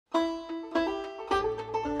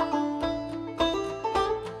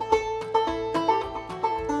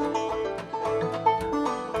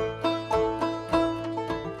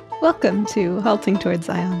Welcome to Halting Towards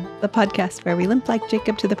Zion, the podcast where we limp like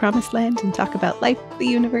Jacob to the promised land and talk about life, the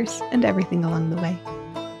universe, and everything along the way.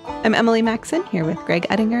 I'm Emily Maxon, here with Greg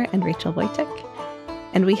Ettinger and Rachel Wojtek,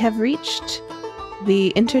 and we have reached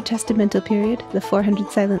the intertestamental period, the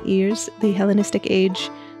 400 silent years, the Hellenistic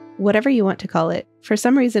age, whatever you want to call it. For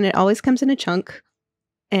some reason, it always comes in a chunk,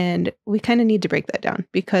 and we kind of need to break that down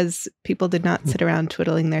because people did not sit around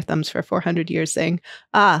twiddling their thumbs for 400 years saying,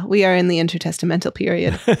 we are in the intertestamental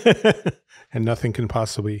period. And nothing can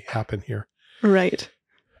possibly happen here. Right.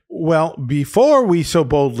 Well, before we so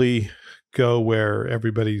boldly go where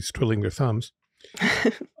everybody's twiddling their thumbs,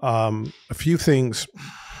 a few things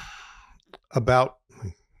about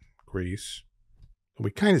Greece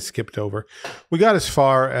we kind of skipped over. We got as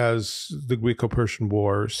far as the Greco-Persian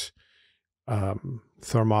Wars,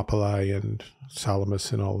 Thermopylae and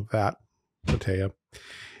Salamis and all of that, Plataea.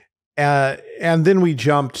 And then we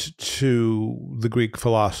jumped to the Greek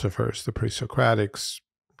philosophers, the pre-Socratics,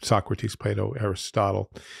 Socrates, Plato, Aristotle.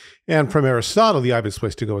 And from Aristotle, the obvious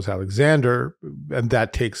place to go is Alexander. And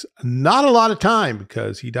that takes not a lot of time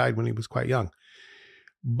because he died when he was quite young.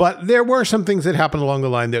 But there were some things that happened along the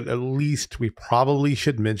line that at least we probably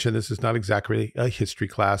should mention. This is not exactly a history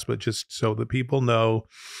class, but just so that people know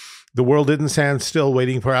the world didn't stand still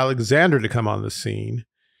waiting for Alexander to come on the scene.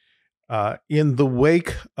 In the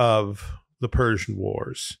wake of the Persian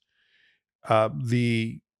Wars, let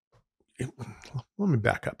me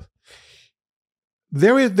back up.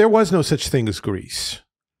 There was no such thing as Greece.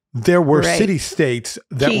 There were city-states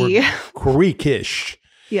that were Greekish.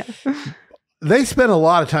 Yeah. They spent a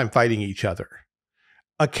lot of time fighting each other.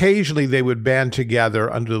 Occasionally, they would band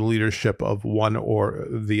together under the leadership of one or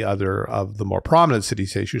the other of the more prominent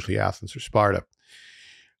city-states, usually Athens or Sparta.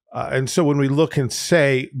 And so when we look and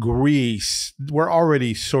say Greece, we're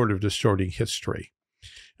already sort of distorting history.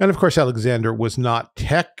 And of course, Alexander was not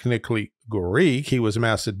technically Greek. He was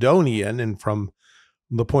Macedonian, and from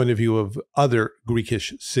the point of view of other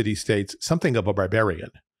Greekish city-states, something of a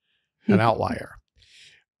barbarian, an outlier.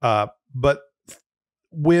 But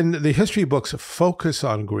when the history books focus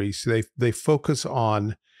on Greece, they focus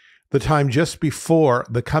on the time just before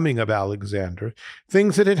the coming of Alexander,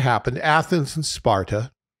 things that had happened. Athens and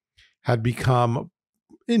Sparta had become,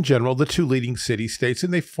 in general, the two leading city-states,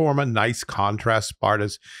 and they form a nice contrast.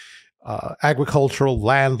 Sparta's agricultural,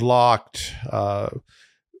 landlocked,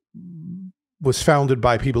 was founded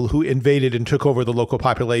by people who invaded and took over the local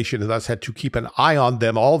population and thus had to keep an eye on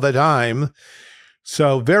them all the time.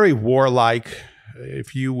 So very warlike.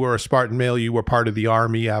 If you were a Spartan male, you were part of the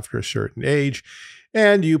army after a certain age,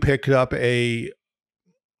 and you picked up a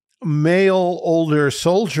male older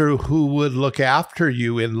soldier who would look after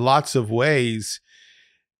you in lots of ways.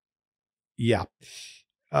 Yeah.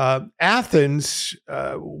 Athens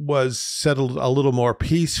was settled a little more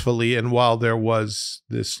peacefully, and while there was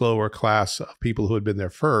this slower class of people who had been there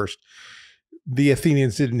first, the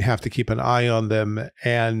Athenians didn't have to keep an eye on them,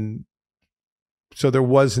 and so there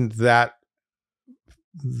wasn't that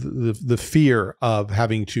the fear of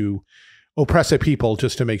having to oppress a people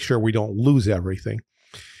just to make sure we don't lose everything.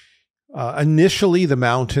 Initially, the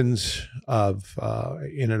mountains of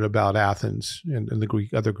in and about Athens and the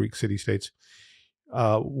other Greek city-states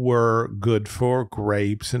were good for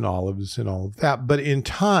grapes and olives and all of that. But in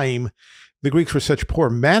time, the Greeks were such poor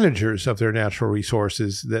managers of their natural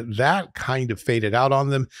resources that kind of faded out on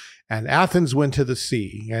them. And Athens went to the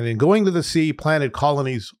sea, and in going to the sea, planted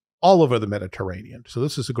colonies all over the Mediterranean. So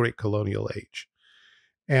this is a great colonial age.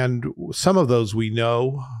 And some of those we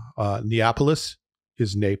know. Neapolis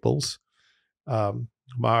is Naples.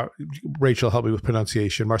 Rachel, help me with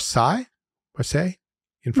pronunciation. Marseille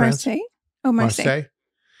in France? Marseille? Oh, Marseille.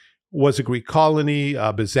 Was a Greek colony.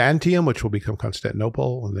 Byzantium, which will become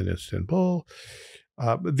Constantinople, and then Istanbul.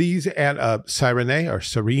 These and Cyrene, or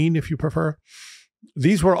Cyrene, if you prefer.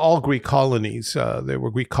 These were all Greek colonies. There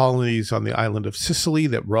were Greek colonies on the island of Sicily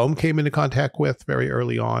that Rome came into contact with very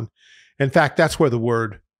early on. In fact, that's where the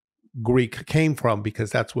word Greek came from,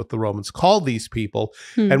 because that's what the Romans called these people.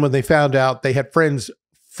 And when they found out they had friends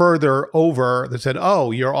further over that said,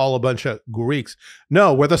 oh, you're all a bunch of Greeks.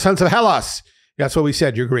 No, we're the sons of Hellas. That's what we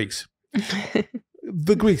said, you're Greeks.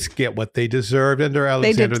 The Greeks get what they deserved. Under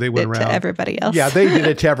Alexander, they went around to everybody else. Yeah, they did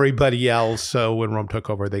it to everybody else. So when Rome took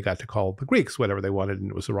over, they got to call the Greeks whatever they wanted, and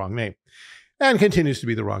it was the wrong name. And continues to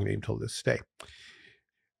be the wrong name till this day.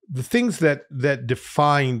 The things that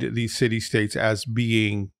defined these city-states as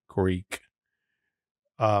being Greek,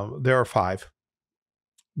 there are 5.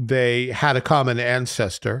 They had a common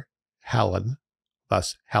ancestor, Hellen,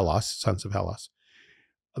 thus Hellas, sons of Hellas.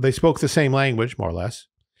 They spoke the same language, more or less.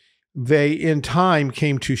 They, in time,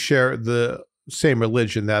 came to share the same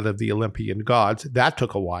religion, that of the Olympian gods. That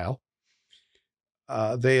took a while.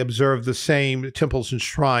 They observed the same temples and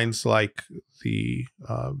shrines, like the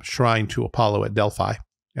shrine to Apollo at Delphi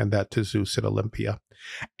and that to Zeus at Olympia.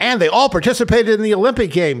 And they all participated in the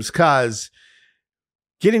Olympic Games because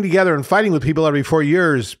getting together and fighting with people every 4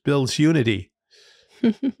 years builds unity,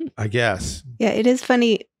 I guess. Yeah, it is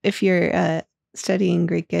funny if you're studying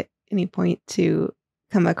Greek at any point to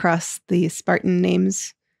come across the Spartan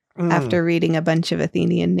names after reading a bunch of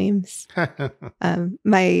Athenian names.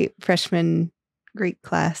 My freshman Greek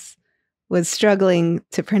class was struggling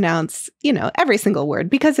to pronounce, every single word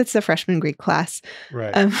because it's a freshman Greek class.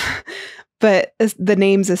 Right. But the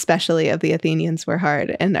names, especially of the Athenians, were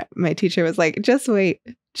hard. And my teacher was like, just wait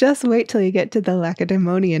till you get to the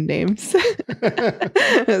Lacedaemonian names.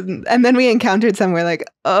 And then we encountered some where like,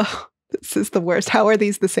 oh, this is the worst. How are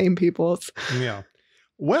these the same peoples? Yeah.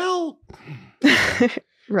 Well,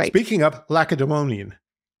 right. Speaking of Lacedaemonian,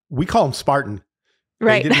 we call them Spartan.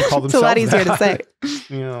 Right. They didn't call It's a lot easier to say.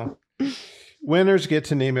 Winners get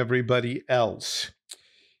to name everybody else.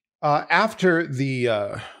 After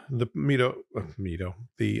the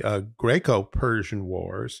Greco-Persian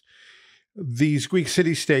Wars, these Greek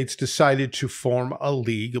city-states decided to form a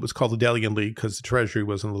league. It was called the Delian League because the treasury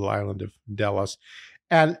was on the little island of Delos,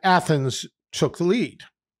 and Athens took the lead.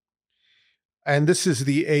 And this is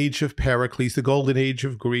the age of Pericles, the golden age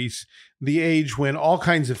of Greece, the age when all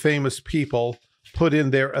kinds of famous people put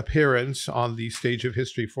in their appearance on the stage of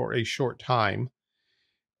history for a short time.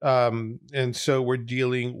 And so we're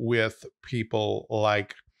dealing with people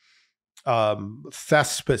like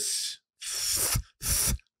Thespis,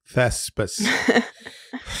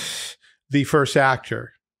 the first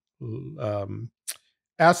actor,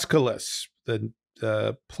 Aeschylus,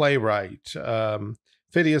 the playwright,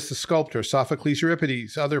 Phidias the sculptor, Sophocles,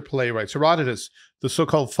 Euripides, other playwrights, Herodotus, the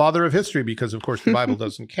so-called father of history, because of course the Bible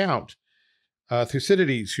doesn't count,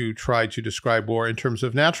 Thucydides, who tried to describe war in terms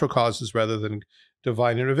of natural causes rather than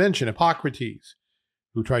divine intervention, Hippocrates,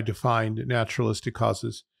 who tried to find naturalistic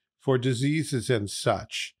causes for diseases and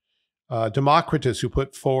such, Democritus, who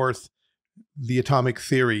put forth the atomic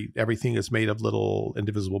theory, everything is made of little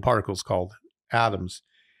indivisible particles called atoms,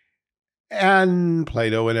 and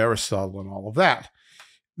Plato and Aristotle and all of that.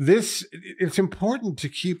 It's important to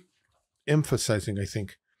keep emphasizing, I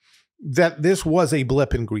think, that this was a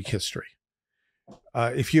blip in Greek history.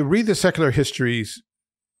 If you read the secular histories,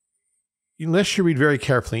 unless you read very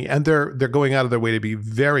carefully, and they're going out of their way to be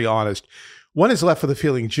very honest, one is left with a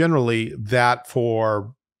feeling generally that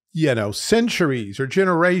for, centuries or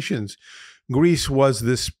generations, Greece was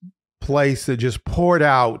this place that just poured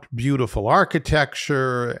out beautiful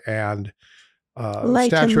architecture and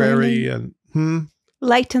statuary and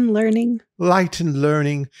light and learning. Light and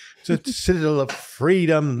learning. It's a citadel of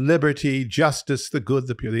freedom, liberty, justice, the good,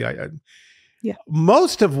 the pure, the yeah.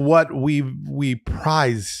 Most of what we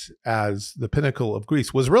prize as the pinnacle of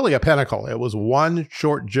Greece was really a pinnacle. It was one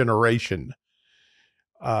short generation.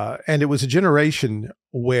 And it was a generation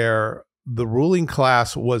where the ruling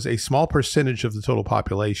class was a small percentage of the total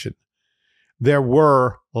population. There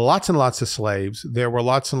were lots and lots of slaves. There were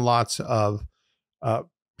lots and lots of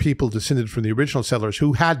people descended from the original settlers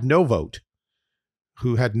who had no vote,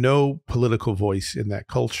 who had no political voice in that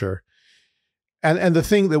culture. And the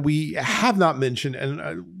thing that we have not mentioned,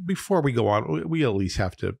 and before we go on, we at least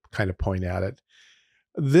have to kind of point at it.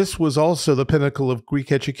 This was also the pinnacle of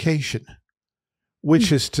Greek education,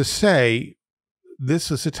 which is to say, this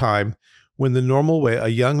is a time when the normal way a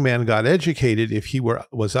young man got educated, if he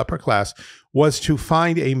was upper class, was to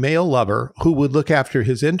find a male lover who would look after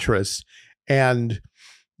his interests and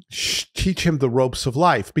teach him the ropes of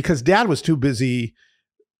life, because dad was too busy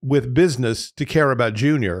with business to care about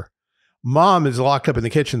Junior. Mom is locked up in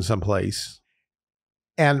the kitchen someplace,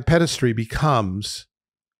 and pederasty becomes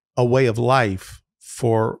a way of life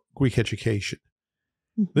for Greek education.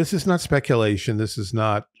 This is not speculation. This is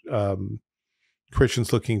not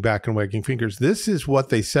Christians looking back and wagging fingers. This is what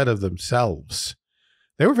they said of themselves.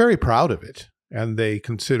 They were very proud of it, and they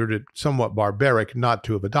considered it somewhat barbaric not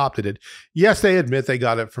to have adopted it. Yes, they admit they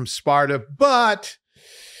got it from Sparta, but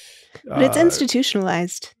it's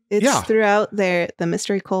institutionalized. It's throughout the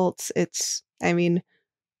mystery cults.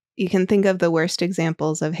 You can think of the worst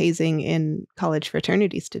examples of hazing in college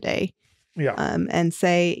fraternities today. Yeah. And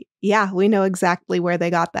say, yeah, we know exactly where they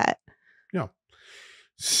got that. Yeah.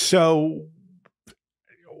 So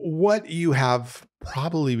what you have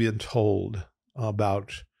probably been told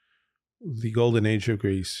about the golden age of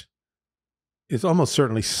Greece is almost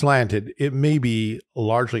certainly slanted. It may be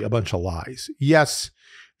largely a bunch of lies. Yes,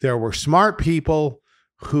 there were smart people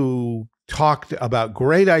who talked about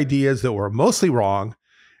great ideas that were mostly wrong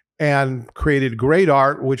and created great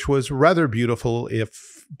art, which was rather beautiful,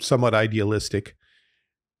 if somewhat idealistic.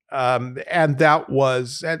 And that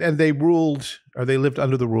was, and they ruled, or they lived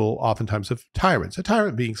under the rule oftentimes of tyrants. A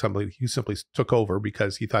tyrant being somebody who simply took over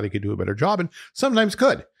because he thought he could do a better job, and sometimes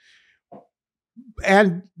could.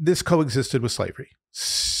 And this coexisted with slavery.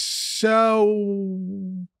 So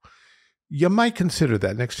you might consider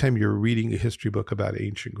that next time you're reading a history book about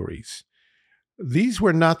ancient Greece. These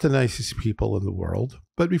were not the nicest people in the world,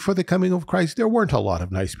 but before the coming of Christ, there weren't a lot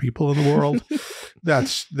of nice people in the world.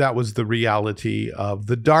 That was the reality of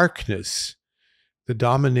the darkness that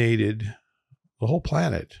dominated the whole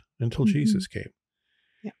planet until Jesus came.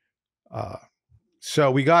 Yeah. So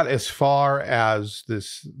we got as far as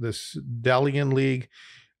this Delian League.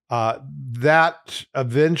 That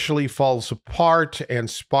eventually falls apart, and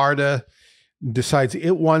Sparta decides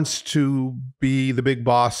it wants to be the big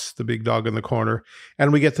boss, the big dog in the corner.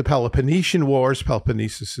 And we get the Peloponnesian Wars.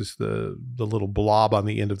 Peloponnesus is the little blob on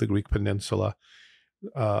the end of the Greek peninsula.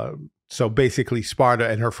 So basically Sparta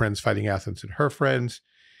and her friends fighting Athens and her friends.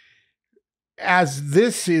 As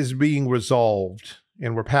this is being resolved,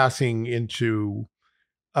 and we're passing into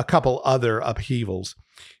a couple other upheavals,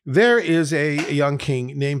 there is a young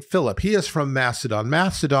king named Philip. He is from Macedon.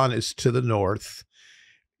 Macedon is to the north.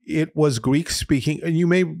 It was Greek speaking,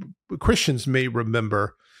 and Christians may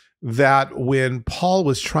remember that when Paul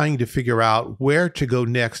was trying to figure out where to go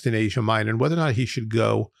next in Asia Minor and whether or not he should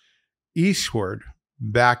go eastward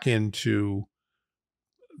back into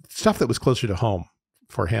stuff that was closer to home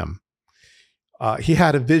for him, he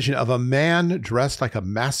had a vision of a man dressed like a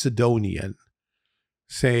Macedonian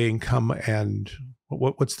saying, "Come and,"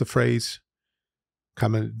 what's the phrase?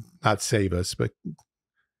 "Come and not save us, but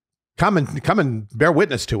come and bear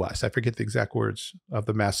witness to us." I forget the exact words of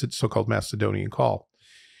the so-called Macedonian call.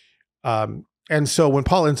 And so when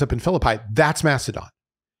Paul ends up in Philippi, that's Macedon.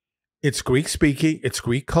 It's Greek speaking, it's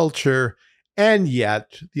Greek culture, and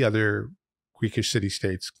yet the other Greekish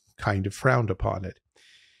city-states kind of frowned upon it.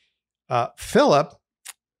 Philip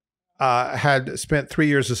had spent 3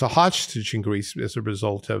 years as a hostage in Greece as a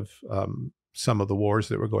result of some of the wars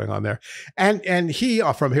that were going on there. And he,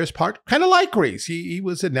 from his part, kind of liked Greece. He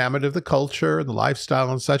was enamored of the culture and the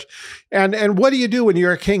lifestyle and such. And what do you do when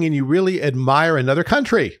you're a king and you really admire another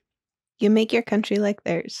country? You make your country like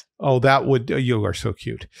theirs. Oh, you are so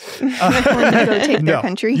cute. You go take their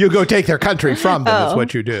country. You go take their country from them. That's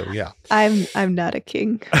what you do. Yeah. I'm not a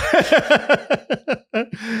king.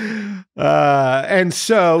 And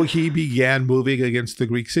so he began moving against the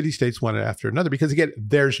Greek city-states one after another, because again,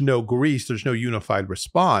 there's no Greece, there's no unified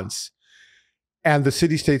response. And the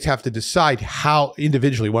city-states have to decide how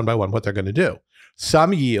individually, one by one, what they're going to do.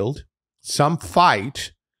 Some yield, some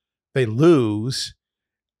fight, they lose.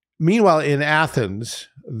 Meanwhile, in Athens,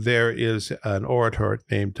 there is an orator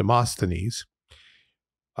named Demosthenes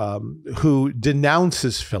who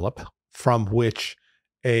denounces Philip, from which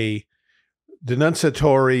a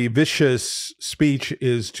denunciatory, vicious speech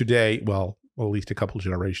is today, well, at least a couple of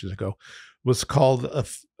generations ago, was called a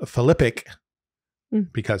Philippic,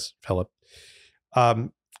 because Philip.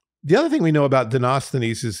 The other thing we know about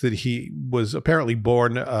Demosthenes is that he was apparently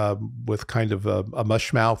born with kind of a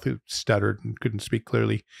mush mouth, who stuttered and couldn't speak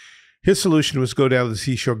clearly. His solution was go down to the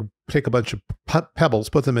seashore, take a bunch of pebbles,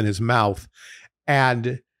 put them in his mouth,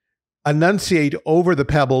 and enunciate over the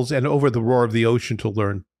pebbles and over the roar of the ocean to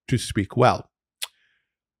learn to speak well.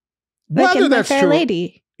 Like in My Fair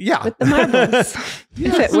Lady. Yeah. With the marbles.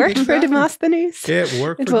 If it worked for Demosthenes,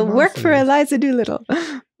 it will work for Eliza Doolittle.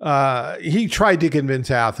 He tried to convince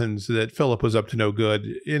Athens that Philip was up to no good.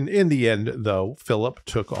 In the end, though, Philip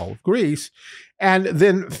took all of Greece. And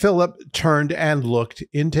then Philip turned and looked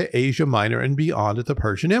into Asia Minor and beyond at the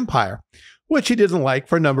Persian Empire, which he didn't like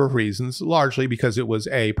for a number of reasons, largely because it was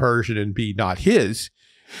A, Persian, and B, not his.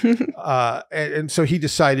 And so he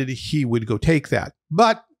decided he would go take that.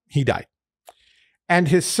 But he died. And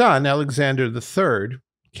his son, Alexander III,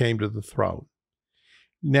 came to the throne.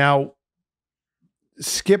 Now,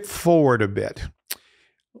 skip forward a bit.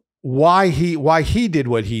 Why he did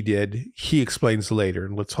what he did, he explains later,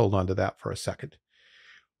 and let's hold on to that for a second.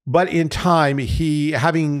 But in time, he,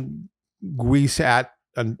 having Greece at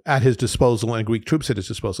his disposal and Greek troops at his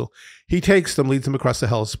disposal, he takes them, leads them across the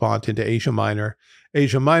Hellespont into Asia Minor.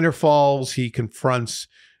 Asia Minor falls. He confronts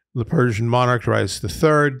the Persian monarch, Darius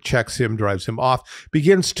III, checks him, drives him off,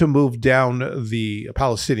 begins to move down the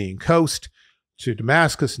Palestinian coast to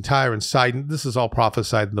Damascus and Tyre and Sidon. This is all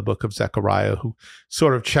prophesied in the book of Zechariah, who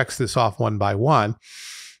sort of checks this off one by one.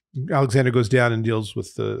 Alexander goes down and deals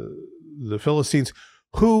with the Philistines,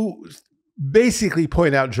 who basically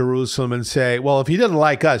point out Jerusalem and say, well, if you didn't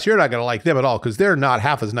like us, you're not going to like them at all, because they're not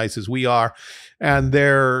half as nice as we are, and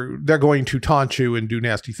they're going to taunt you and do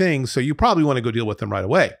nasty things, so you probably want to go deal with them right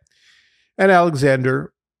away. And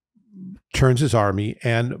Alexander turns his army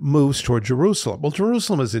and moves toward Jerusalem. Well,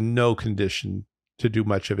 Jerusalem is in no condition to do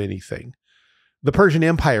much of anything. The Persian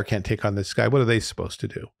Empire can't take on this guy. What are they supposed to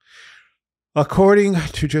do? According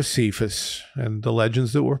to Josephus and the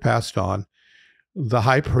legends that were passed on, the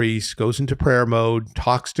high priest goes into prayer mode,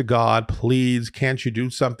 talks to God, pleads, can't you do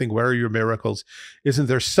something? Where are your miracles? Isn't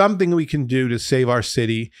there something we can do to save our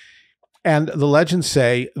city? And the legends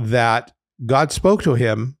say that God spoke to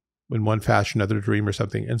him in one fashion, another dream or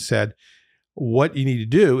something, and said, what you need to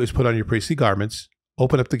do is put on your priestly garments,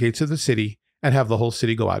 open up the gates of the city, and have the whole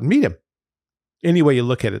city go out and meet him. Any way you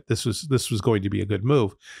look at it, this was going to be a good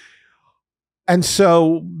move. And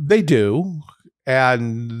so they do.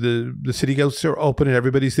 And the city gates are open, and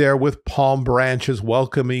everybody's there with palm branches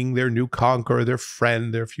welcoming their new conqueror, their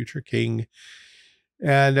friend, their future king.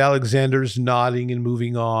 And Alexander's nodding and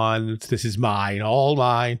moving on. This is mine, all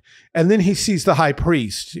mine. And then he sees the high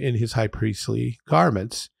priest in his high priestly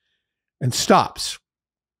garments and stops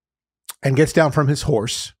and gets down from his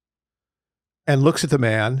horse and looks at the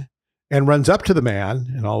man and runs up to the man.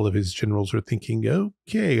 And all of his generals are thinking,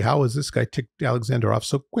 okay, how has this guy ticked Alexander off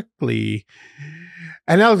so quickly?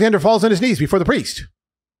 And Alexander falls on his knees before the priest,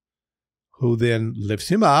 who then lifts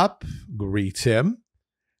him up, greets him,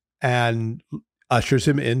 and ushers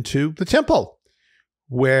him into the temple,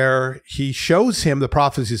 where he shows him the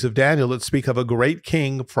prophecies of Daniel that speak of a great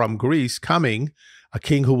king from Greece coming, a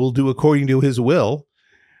king who will do according to his will,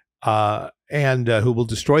 and who will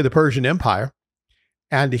destroy the Persian Empire.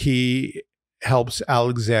 And he helps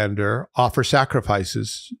Alexander offer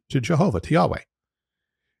sacrifices to Jehovah, to Yahweh.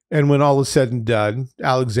 And when all is said and done,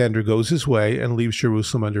 Alexander goes his way and leaves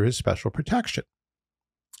Jerusalem under his special protection.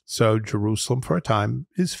 So Jerusalem, for a time,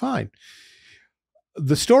 is fine.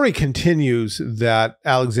 The story continues that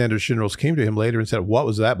Alexander's generals came to him later and said, what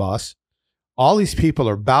was that, boss? All these people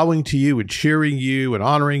are bowing to you and cheering you and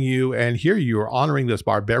honoring you, and here you are honoring this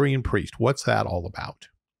barbarian priest. What's that all about?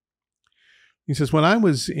 He says, when I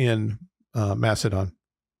was in Macedon,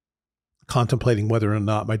 contemplating whether or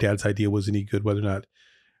not my dad's idea was any good, whether or not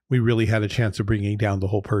we really had a chance of bringing down the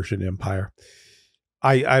whole Persian Empire,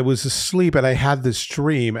 I was asleep and I had this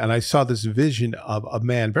dream, and I saw this vision of a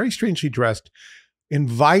man very strangely dressed,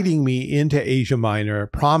 inviting me into Asia Minor,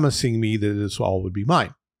 promising me that this all would be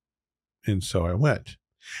mine. And so I went.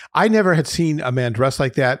 I never had seen a man dressed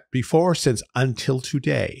like that before, since until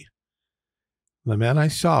today. The man I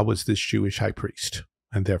saw was this Jewish high priest,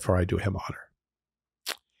 and therefore I do him honor.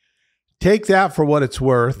 Take that for what it's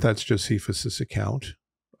worth. That's Josephus' account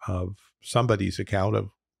of somebody's account of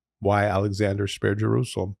why Alexander spared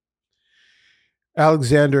Jerusalem.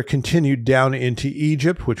 Alexander continued down into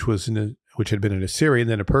Egypt, which had been an Assyrian,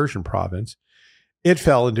 then a Persian province. It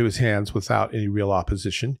fell into his hands without any real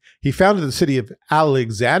opposition. He founded the city of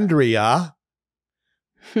Alexandria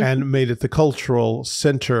and made it the cultural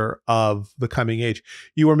center of the coming age.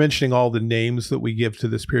 You were mentioning all the names that we give to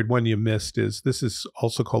this period. One you missed is this is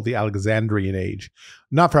also called the Alexandrian age,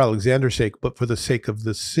 not for Alexander's sake, but for the sake of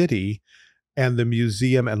the city and the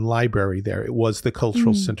museum and library there. It was the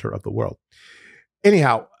cultural center of the world.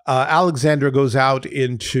 Anyhow, Alexander goes out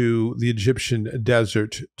into the Egyptian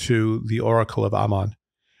desert to the oracle of Ammon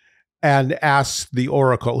and asks the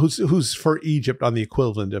oracle, who's for Egypt on the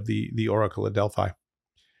equivalent of the oracle at Delphi,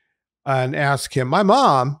 and ask him, my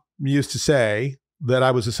mom used to say that I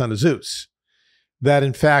was the son of Zeus, that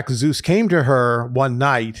in fact Zeus came to her one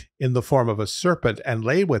night in the form of a serpent and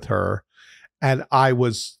lay with her, and I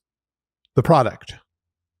was the product.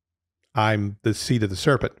 I'm the seed of the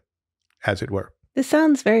serpent, as it were. This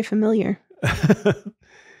sounds very familiar.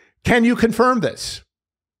 Can you confirm this?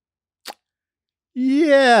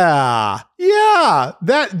 Yeah.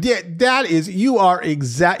 That is, you are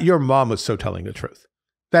your mom was so telling the truth.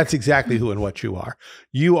 That's exactly who and what you are.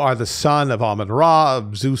 You are the son of Amun-Ra,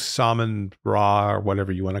 of Zeus, Amun-Ra, or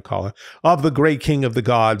whatever you want to call it, of the great king of the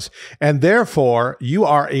gods. And therefore, you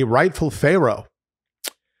are a rightful pharaoh.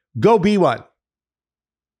 Go be one.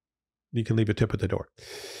 You can leave a tip at the door.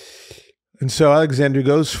 And so Alexander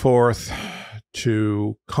goes forth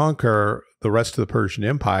to conquer the rest of the Persian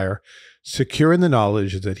Empire, secure in the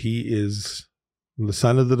knowledge that he is the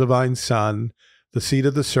son of the divine son, the seed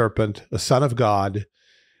of the serpent, the son of God,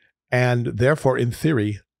 and therefore, in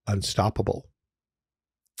theory, unstoppable.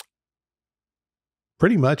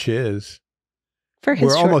 Pretty much is. For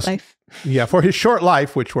his short life. Yeah, for his short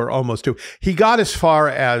life, which we're almost to. He got as far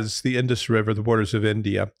as the Indus River, the borders of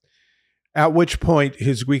India, At which point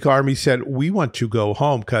his Greek army said, we want to go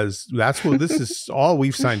home because this is all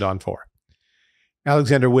we've signed on for.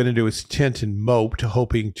 Alexander went into his tent and moped,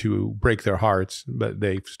 hoping to break their hearts, but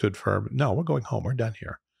they stood firm. No, we're going home. We're done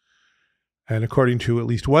here. And according to at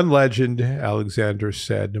least one legend, Alexander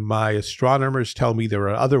said, my astronomers tell me there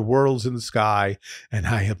are other worlds in the sky, and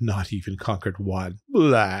I have not even conquered one.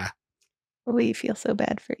 Blah. We feel so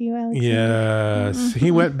bad for you, Alexander. Yes.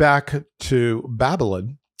 He went back to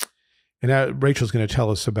Babylon. And Rachel's going to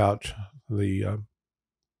tell us about the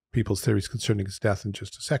people's theories concerning his death in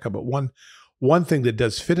just a second. But one thing that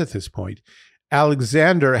does fit at this point,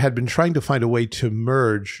 Alexander had been trying to find a way to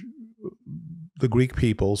merge the Greek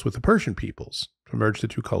peoples with the Persian peoples, to merge the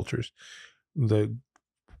two cultures. The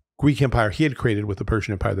Greek empire he had created with the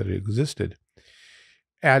Persian empire that had existed.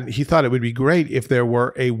 And he thought it would be great if there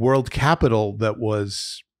were a world capital that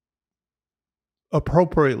was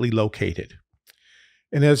appropriately located.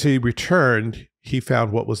 And as he returned, he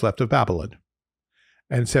found what was left of Babylon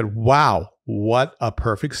and said, wow, what a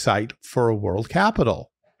perfect site for a world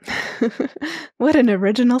capital. What an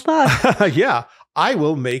original thought. Yeah, I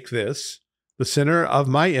will make this the center of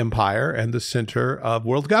my empire and the center of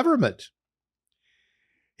world government.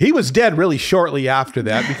 He was dead really shortly after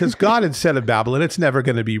that because God had said of Babylon, it's never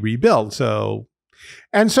going to be rebuilt. So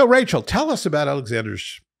Rachel, tell us about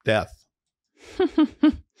Alexander's death.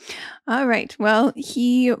 All right. Well,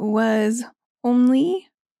 he was only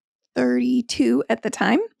 32 at the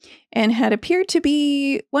time and had appeared to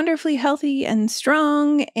be wonderfully healthy and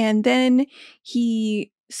strong. And then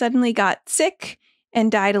he suddenly got sick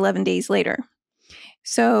and died 11 days later.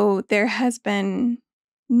 So there has been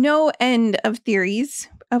no end of theories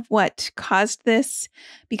of what caused this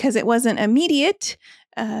because it wasn't immediate.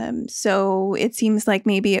 So it seems like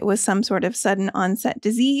maybe it was some sort of sudden onset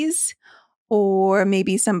disease. Or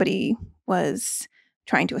maybe somebody was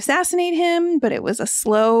trying to assassinate him, but it was a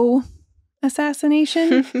slow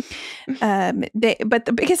assassination. But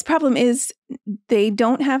the biggest problem is they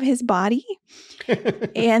don't have his body.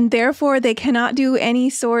 And therefore, they cannot do any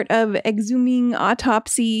sort of exhuming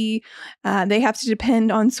autopsy. They have to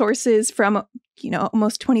depend on sources from,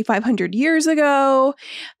 almost 2,500 years ago.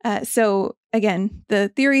 So again, the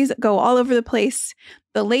theories go all over the place.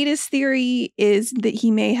 The latest theory is that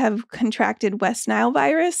he may have contracted West Nile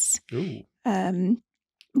virus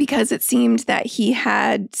because it seemed that he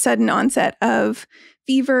had sudden onset of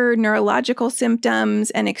fever, neurological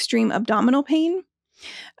symptoms, and extreme abdominal pain.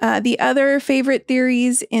 The other favorite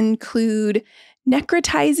theories include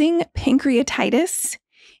necrotizing pancreatitis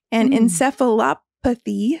and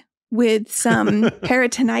encephalopathy with some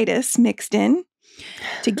peritonitis mixed in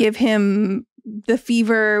to give him the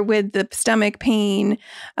fever with the stomach pain.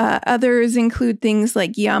 Others include things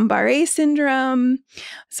like Guillain-Barré syndrome,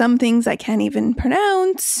 some things I can't even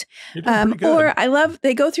pronounce. Or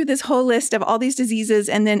they go through this whole list of all these diseases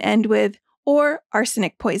and then end with, or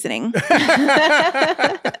arsenic poisoning.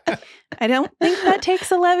 I don't think that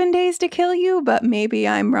takes 11 days to kill you, but maybe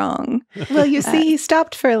I'm wrong. Well, you see, he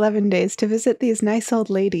stopped for 11 days to visit these nice old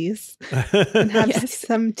ladies and have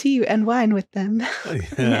some tea and wine with them. Yeah.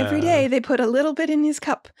 And every day they put a little bit in his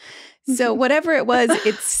cup. So whatever it was,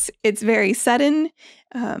 it's very sudden,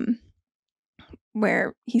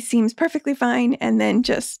 where he seems perfectly fine and then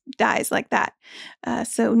just dies like that.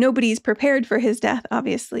 So nobody's prepared for his death,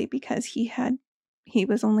 obviously, because he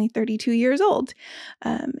was only 32 years old.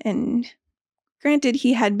 And granted,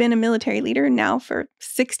 he had been a military leader now for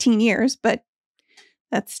 16 years, but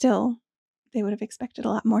that's still, they would have expected a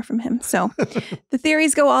lot more from him. So the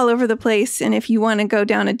theories go all over the place. And if you want to go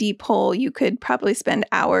down a deep hole, you could probably spend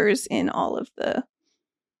hours in all of the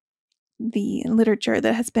literature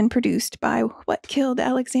that has been produced by what killed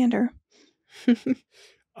Alexander.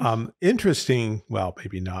 Interesting. Well,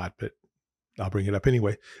 maybe not, but I'll bring it up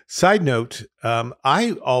anyway. Side note,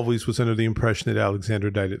 I always was under the impression that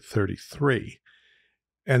Alexander died at 33.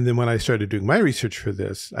 And then when I started doing my research for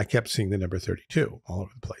this, I kept seeing the number 32 all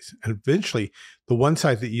over the place. And eventually, the one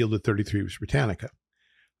site that yielded 33 was Britannica.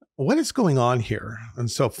 What is going on here?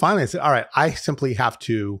 And so finally I said, all right, I simply have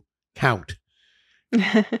to count.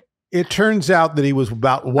 It turns out that he was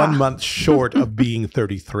about 1 month short of being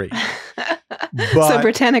 33. So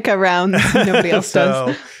Britannica rounds, nobody else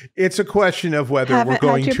does. So it's a question of whether we're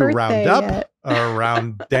going to round up or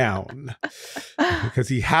round down. Because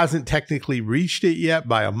he hasn't technically reached it yet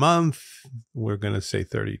by a month. We're going to say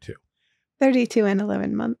 32. 32 and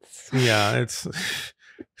 11 months. Yeah, it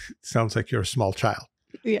sounds like you're a small child.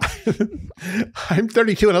 Yeah. I'm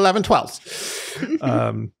 32 and 11 twelfths.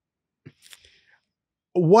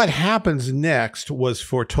 What happens next was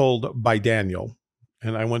foretold by Daniel.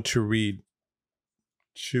 And I want to read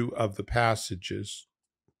two of the passages.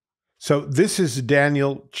 So this is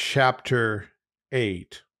Daniel chapter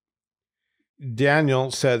 8.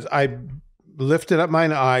 Daniel says, I lifted up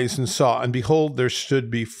mine eyes and saw, and behold, there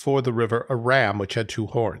stood before the river a ram which had 2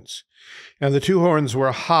 horns. And the 2 horns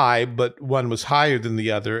were high, but one was higher than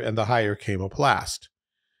the other, and the higher came up last.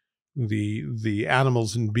 The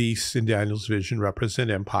animals and beasts in Daniel's vision represent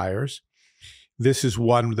empires. This is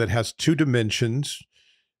one that has 2 dimensions,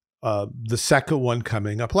 the second one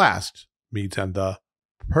coming up last, Medes and the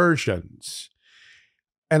Persians.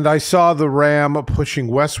 And I saw the ram pushing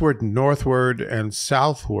westward, northward, and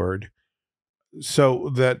southward, so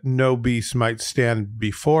that no beast might stand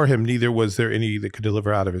before him, neither was there any that could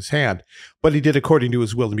deliver out of his hand. But he did according to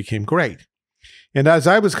his will and became great. And as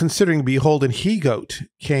I was considering, behold, an he-goat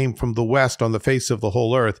came from the west on the face of the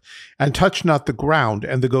whole earth, and touched not the ground,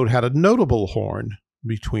 and the goat had a notable horn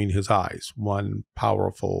between his eyes, one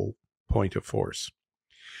powerful point of force.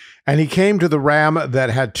 And he came to the ram that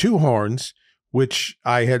had 2 horns, which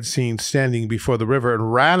I had seen standing before the river,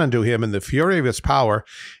 and ran unto him in the fury of his power.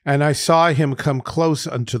 And I saw him come close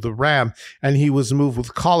unto the ram, and he was moved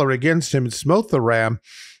with choler against him, and smote the ram,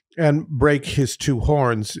 and brake his 2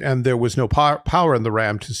 horns. And there was no power in the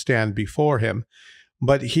ram to stand before him.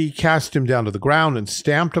 But he cast him down to the ground, and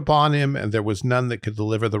stamped upon him, and there was none that could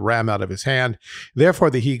deliver the ram out of his hand. Therefore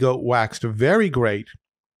the he-goat waxed very great,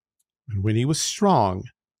 and when he was strong,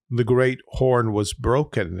 the great horn was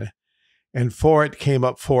broken, and for it came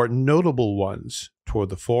up 4 notable ones toward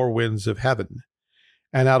the 4 winds of heaven.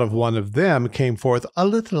 And out of one of them came forth a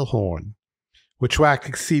little horn, which waxed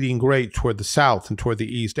exceeding great toward the south, and toward the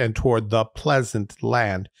east, and toward the pleasant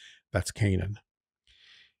land, that's Canaan.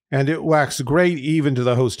 And it waxed great even to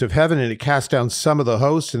the host of heaven, and it cast down some of the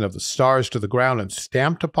host and of the stars to the ground, and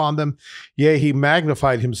stamped upon them. Yea, he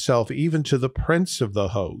magnified himself even to the prince of the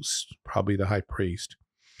host, probably the high priest.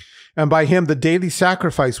 And by him the daily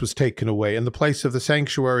sacrifice was taken away, and the place of the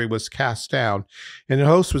sanctuary was cast down, and a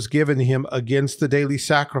host was given him against the daily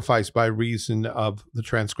sacrifice by reason of the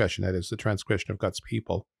transgression, that is, the transgression of God's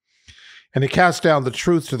people. And it cast down the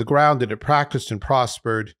truth to the ground, and it practiced and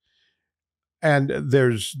prospered. And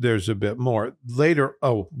there's a bit more. Later,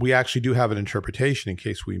 we actually do have an interpretation in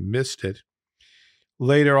case we missed it.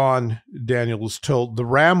 Later on, Daniel was told, the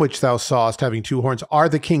ram which thou sawest having 2 horns are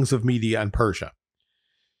the kings of Media and Persia.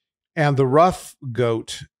 And the rough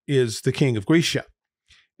goat is the king of Grecia.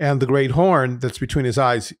 And the great horn that's between his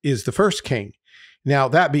eyes is the first king. Now,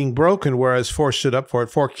 that being broken, whereas 4 stood up for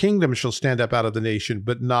it, 4 kingdoms shall stand up out of the nation,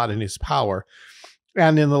 but not in his power.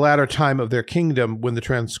 And in the latter time of their kingdom, when the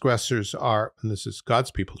transgressors are, and this is God's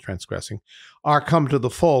people transgressing, are come to the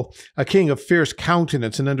full, a king of fierce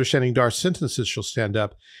countenance and understanding dark sentences shall stand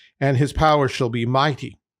up, and his power shall be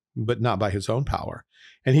mighty, but not by his own power.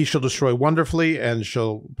 And he shall destroy wonderfully, and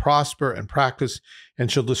shall prosper and practice, and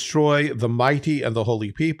shall destroy the mighty and the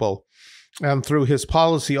holy people. And through his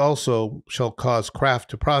policy also shall cause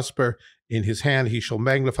craft to prosper. In his hand he shall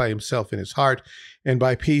magnify himself in his heart, and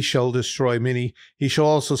by peace shall destroy many. He shall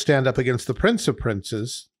also stand up against the prince of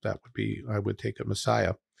princes. That would be, I would take it,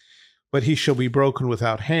 Messiah. But he shall be broken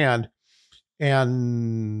without hand.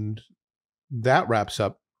 And that wraps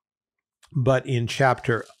up. But in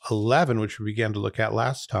chapter 11, which we began to look at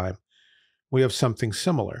last time, we have something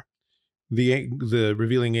similar. The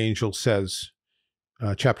revealing angel says,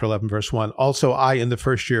 chapter 11, verse 1, also I, in the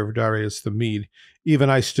first year of Darius the Mede, even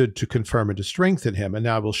I stood to confirm and to strengthen him, and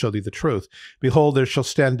now I will show thee the truth. Behold, there shall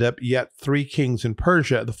stand up yet 3 kings in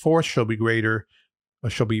Persia. The 4th shall be greater,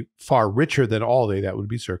 shall be far richer than all they, that would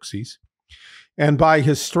be Xerxes. And by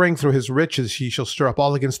his strength through his riches he shall stir up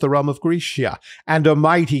all against the realm of Grecia. And a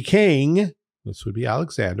mighty king, this would be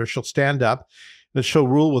Alexander, shall stand up, that shall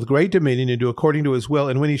rule with great dominion and do according to his will.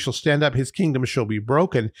 And when he shall stand up, his kingdom shall be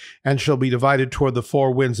broken, and shall be divided toward the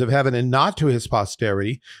 4 winds of heaven, and not to his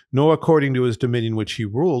posterity, nor according to his dominion which he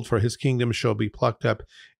ruled, for his kingdom shall be plucked up,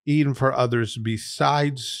 even for others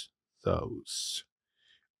besides those.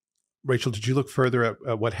 Rachel, did you look further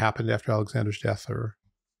at what happened after Alexander's death? Or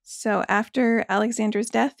So after Alexander's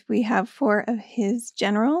death, we have 4 of his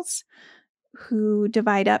generals who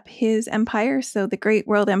divide up his empire. So the great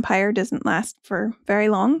world empire doesn't last for very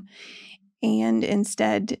long. And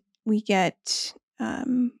instead, we get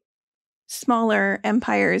smaller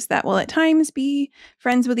empires that will at times be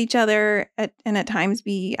friends with each other and at times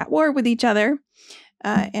be at war with each other.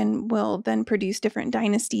 And will then produce different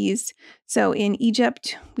dynasties. So in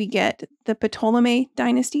Egypt, we get the Ptolemy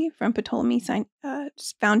dynasty from Ptolemy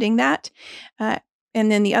founding that. And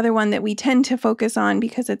then the other one that we tend to focus on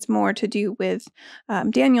because it's more to do with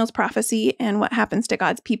Daniel's prophecy and what happens to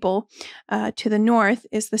God's people to the north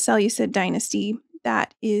is the Seleucid dynasty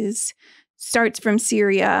that starts from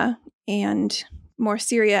Syria and more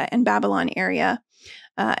Syria and Babylon area.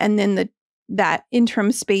 And then that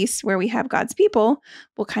interim space where we have God's people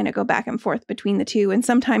will kind of go back and forth between the two. And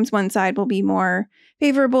sometimes one side will be more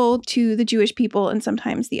favorable to the Jewish people and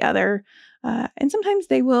sometimes the other. And sometimes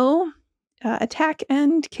they will attack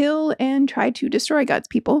and kill and try to destroy God's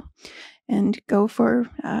people and go for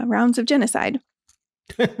rounds of genocide.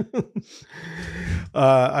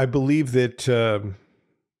 I believe that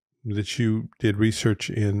you did research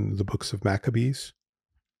in the books of Maccabees.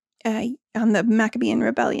 On the Maccabean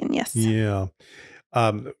rebellion, yes. Yeah.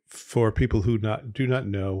 For people who do not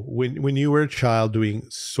know, when you were a child doing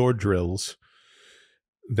sword drills,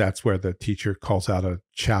 that's where the teacher calls out a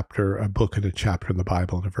book and a chapter in the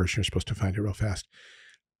Bible and a verse. You're supposed to find it real fast.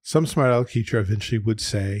 Some smart aleck teacher eventually would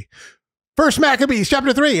say, First Maccabees,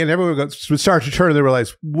 chapter 3, and everyone would start to turn and they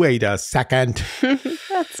realize, wait a second.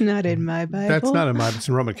 That's not in my Bible. That's not in my Bible. It's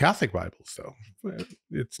in Roman Catholic Bibles, though.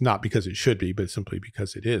 It's not because it should be, but simply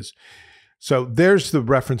because it is. So there's the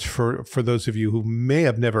reference for those of you who may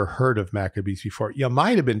have never heard of Maccabees before. You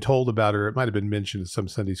might have been told about it, or it might have been mentioned in some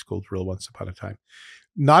Sunday school drill once upon a time.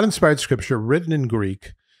 Not inspired scripture, written in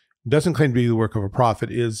Greek, doesn't claim to be the work of a prophet,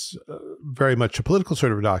 is very much a political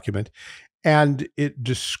sort of document. And it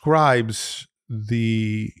describes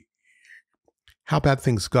how bad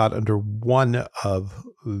things got under one of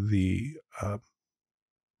the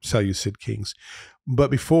Seleucid kings. But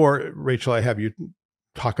before, Rachel, I have you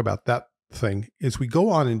talk about that thing, as we go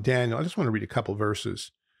on in Daniel, I just want to read a couple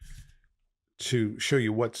verses to show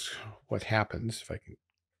you what happens, if I can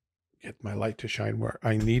get my light to shine where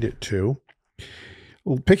I need it to.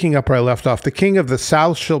 Picking up where I left off, the king of the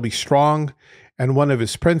south shall be strong, and one of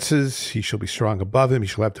his princes, he shall be strong above him. He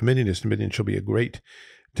shall have dominion. His dominion shall be a great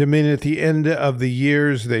dominion. At the end of the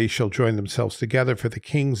years, they shall join themselves together. For the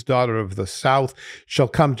king's daughter of the south shall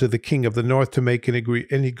come to the king of the north to make an agree.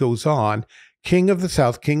 And he goes on, king of the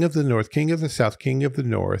south, king of the north, king of the south, king of the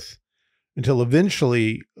north, until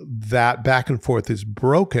eventually that back and forth is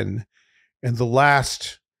broken. And the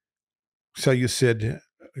last Seleucid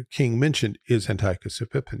king mentioned is Antiochus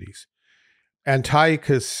Epiphanes.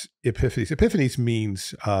 Antiochus Epiphanes. Epiphanes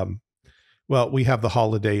means, we have the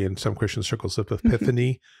holiday in some Christian circles of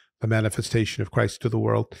Epiphany, the manifestation of Christ to the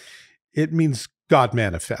world. It means God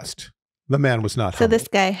manifest. The man was not So humble. this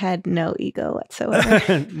guy had no ego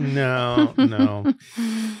whatsoever. No.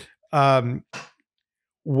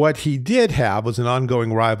 What he did have was an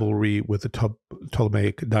ongoing rivalry with the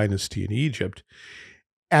Ptolemaic dynasty in Egypt.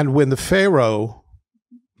 And when the Pharaoh,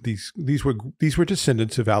 these were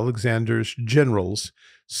descendants of Alexander's generals.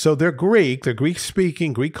 So they're Greek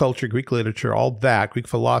speaking, Greek culture, Greek literature, all that, Greek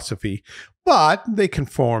philosophy, but they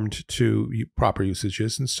conformed to proper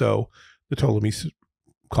usages. And so the Ptolemies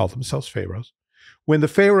called themselves pharaohs. When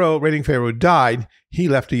the reigning pharaoh died, he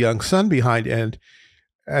left a young son behind, and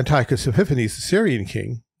Antiochus Epiphanes, the Syrian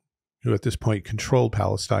king, who at this point controlled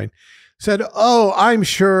Palestine, said, "Oh, I'm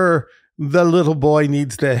sure the little boy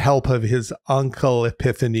needs the help of his uncle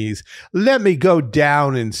Epiphanes. Let me go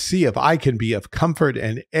down and see if I can be of comfort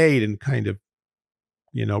and aid and kind of,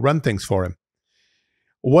 run things for him."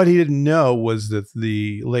 What he didn't know was that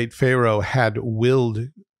the late pharaoh had willed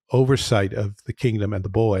oversight of the kingdom and the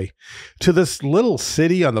boy to this little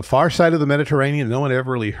city on the far side of the Mediterranean no one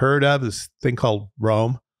ever really heard of, this thing called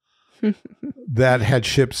Rome, that had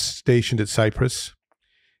ships stationed at Cyprus.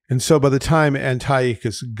 And so by the time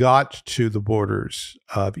Antiochus got to the borders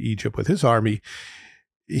of Egypt with his army,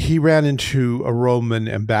 he ran into a Roman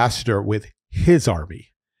ambassador with his army.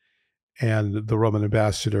 And the Roman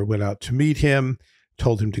ambassador went out to meet him,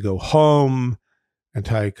 told him to go home.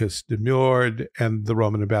 Antiochus demurred, and the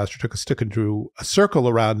Roman ambassador took a stick and drew a circle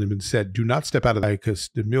around him and said, "Do not step out of Antiochus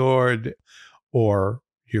demurred, or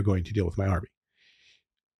you're going to deal with my army."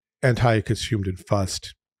 Antiochus fumed and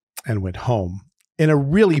fussed and went home in a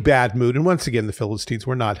really bad mood. And once again, the Philistines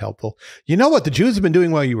were not helpful. You know what the Jews have been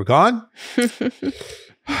doing while you were gone?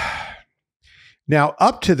 Now,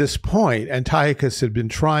 up to this point, Antiochus had been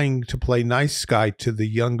trying to play nice guy to the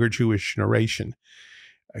younger Jewish generation,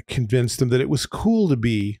 convinced them that it was cool to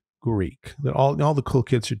be Greek, that all the cool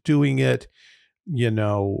kids are doing it.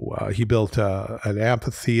 He built an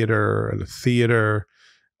amphitheater and a theater,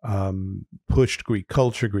 pushed Greek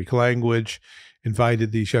culture, Greek language,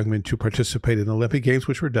 invited these young men to participate in the Olympic Games,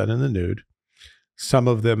 which were done in the nude. Some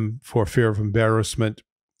of them, for fear of embarrassment,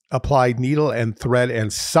 applied needle and thread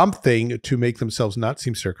and something to make themselves not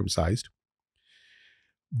seem circumcised.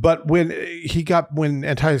 But when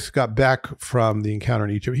Antiochus got back from the encounter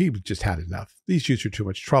in Egypt, he just had enough. These Jews are too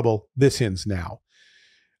much trouble. This ends now.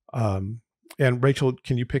 And Rachel,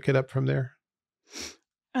 can you pick it up from there?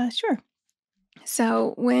 Sure.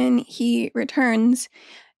 So when he returns,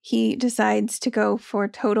 he decides to go for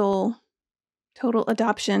total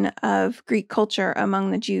adoption of Greek culture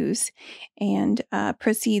among the Jews, and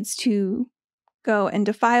proceeds to go and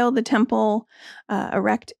defile the temple,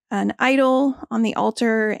 erect an idol on the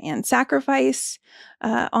altar, and sacrifice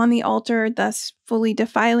on the altar, thus fully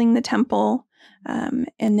defiling the temple, and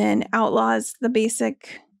then outlaws the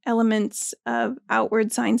basic elements of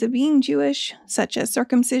outward signs of being Jewish, such as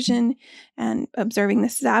circumcision and observing the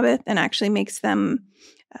Sabbath, and actually makes them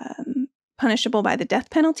punishable by the death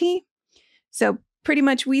penalty. So pretty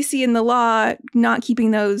much we see in the law, not keeping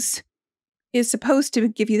those is supposed to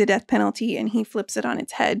give you the death penalty, and he flips it on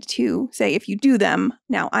its head to say, if you do them,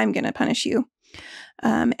 now I'm going to punish you,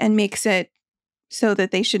 and makes it so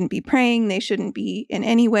that they shouldn't be praying, they shouldn't be in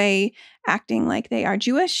any way acting like they are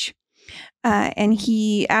Jewish. And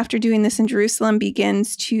he, after doing this in Jerusalem,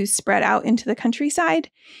 begins to spread out into the countryside,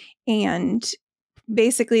 and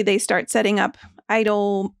basically they start setting up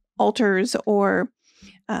idol altars or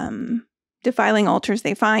defiling altars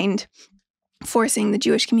they find, forcing the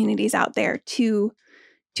Jewish communities out there to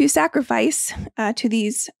sacrifice to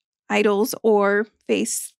these idols or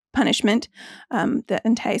face punishment that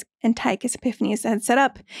Antiochus Epiphanes had set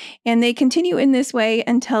up. And they continue in this way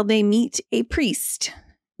until they meet a priest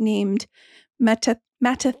named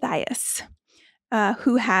Mattathias,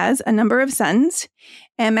 who has a number of sons.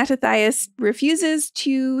 And Mattathias refuses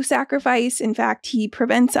to sacrifice. In fact, he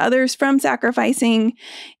prevents others from sacrificing,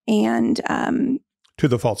 and to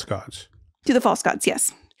the false gods. To the false gods,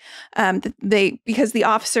 yes. Because the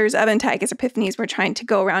officers of Antiochus Epiphanes were trying to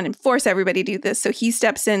go around and force everybody to do this. So he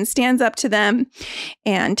steps in, stands up to them,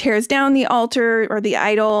 and tears down the altar or the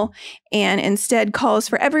idol, and instead calls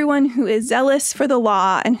for everyone who is zealous for the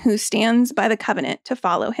law and who stands by the covenant to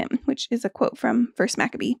follow him, which is a quote from First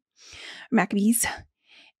Maccabees.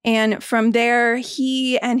 And from there,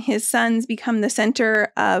 he and his sons become the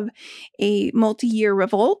center of a multi-year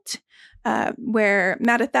revolt, where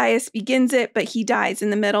Mattathias begins it, but he dies in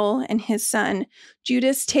the middle, and his son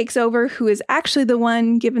Judas takes over, who is actually the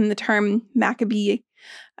one given the term Maccabees,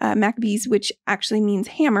 which actually means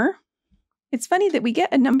hammer. It's funny that we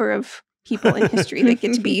get a number of people in history that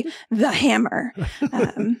get to be the hammer.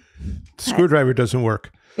 Screwdriver doesn't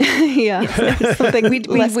work. Yeah, yes, something we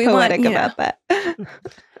poetic want, about that.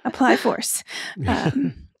 Apply force.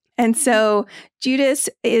 And so Judas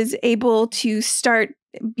is able to start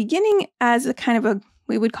beginning as a kind of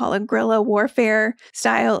we would call a guerrilla warfare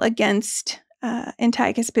style against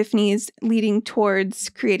Antiochus Epiphanes, leading towards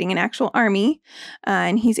creating an actual army.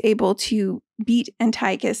 And he's able to beat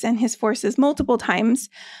Antiochus and his forces multiple times,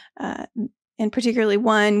 and particularly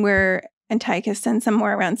one where Antiochus sends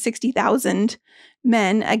somewhere around 60,000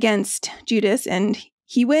 men against Judas, and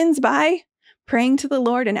he wins by praying to the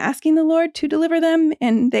Lord and asking the Lord to deliver them,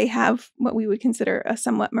 and they have what we would consider a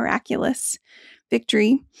somewhat miraculous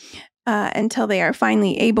victory until they are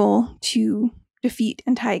finally able to defeat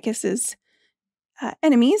Antiochus's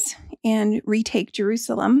enemies and retake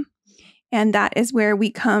Jerusalem. And that is where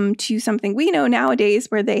we come to something we know nowadays,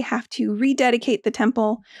 where they have to rededicate the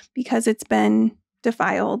temple because it's been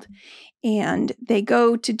defiled. And they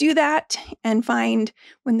go to do that and find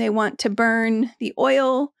when they want to burn the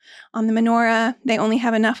oil on the menorah, they only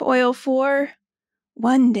have enough oil for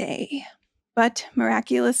one day. But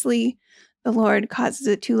miraculously, the Lord causes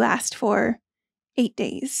it to last for 8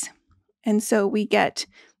 days. And so we get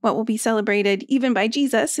what will be celebrated even by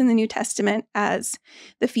Jesus in the New Testament as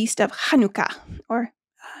the feast of Hanukkah, or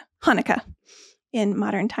Hanukkah in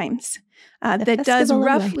modern times. That does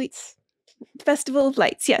roughly... Festival of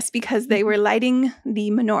Lights, yes, because they were lighting the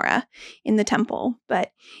menorah in the temple.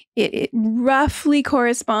 But it roughly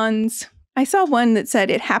corresponds... I saw one that said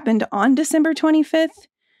it happened on December 25th.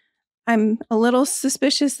 I'm a little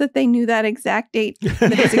suspicious that they knew that exact date.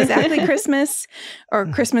 That is exactly Christmas, or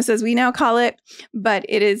Christmas as we now call it. But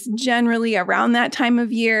it is generally around that time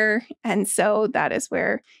of year. And so that is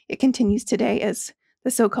where it continues today as the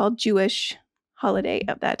so-called Jewish holiday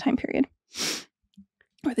of that time period.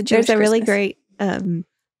 Or the Jewish There's a really Christmas. great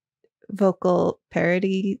vocal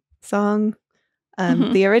parody song.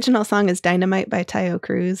 The original song is Dynamite by Tayo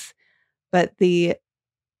Cruz, but the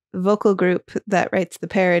vocal group that writes the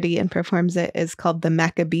parody and performs it is called the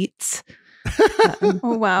Maccabees.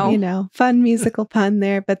 Oh, wow. You know, fun musical pun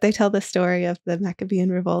there, but they tell the story of the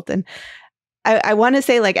Maccabean revolt. And I want to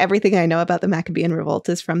say like everything I know about the Maccabean revolt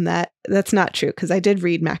is from that. That's not true because I did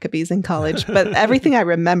read Maccabees in college, but everything I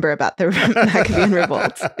remember about the Maccabean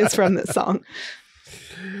revolt is from this song.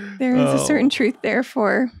 There is a certain truth there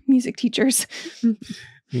for music teachers.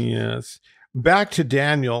 Yes. Back to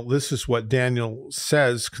Daniel, this is what Daniel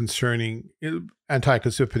says concerning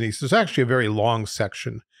Antiochus Epiphanes. There's actually a very long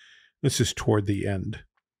section. This is toward the end.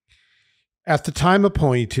 At the time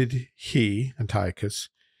appointed, he, Antiochus,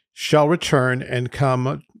 shall return and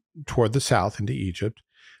come toward the south into Egypt,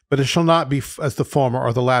 but it shall not be as the former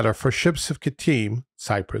or the latter, for ships of Kittim,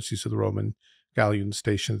 Cyprus, these are the Roman galleons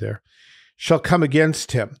stationed there, shall come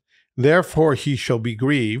against him. Therefore he shall be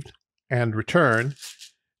grieved and return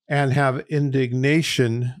and have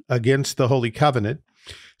indignation against the holy covenant.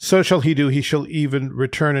 So shall he do. He shall even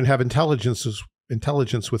return and have intelligence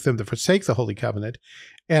with them that forsake the holy covenant,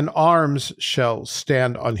 and arms shall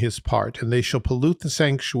stand on his part, and they shall pollute the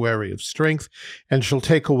sanctuary of strength, and shall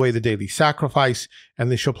take away the daily sacrifice,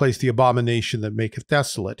 and they shall place the abomination that maketh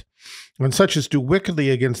desolate. And such as do wickedly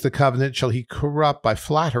against the covenant shall he corrupt by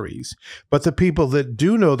flatteries. But the people that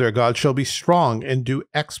do know their God shall be strong and do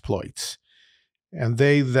exploits. And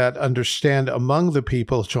they that understand among the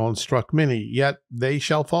people shall instruct many, yet they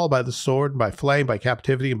shall fall by the sword, by flame, by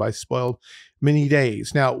captivity, and by spoil many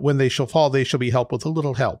days. Now, when they shall fall, they shall be helped with a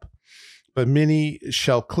little help. But many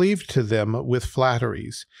shall cleave to them with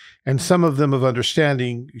flatteries. And some of them of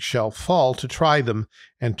understanding shall fall to try them,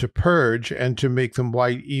 and to purge, and to make them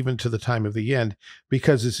white even to the time of the end,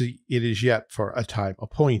 because it is yet for a time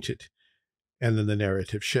appointed. And then the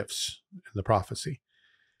narrative shifts in the prophecy.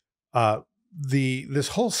 This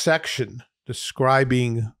whole section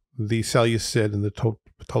describing the Seleucid and the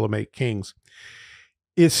Ptolemaic kings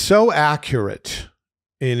is so accurate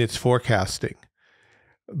in its forecasting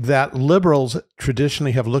that liberals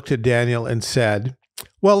traditionally have looked at Daniel and said,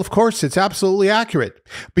 well, of course, it's absolutely accurate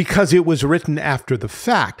because it was written after the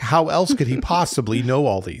fact. How else could he possibly know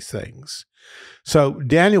all these things? So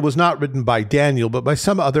Daniel was not written by Daniel, but by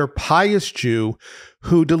some other pious Jew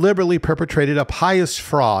who deliberately perpetrated a pious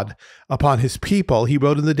fraud upon his people. He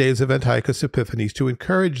wrote in the days of Antiochus Epiphanes to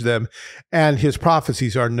encourage them, and his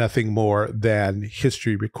prophecies are nothing more than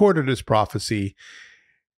history recorded as prophecy.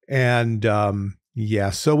 And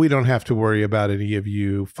so we don't have to worry about any of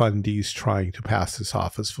you fundies trying to pass this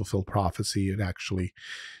off as fulfilled prophecy. It actually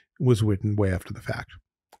was written way after the fact.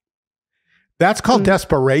 That's called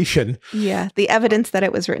desperation. Yeah. The evidence that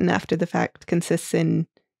it was written after the fact consists in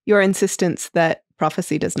your insistence that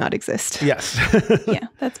prophecy does not exist. Yes. Yeah.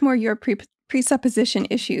 That's more your presupposition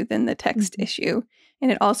issue than the text issue.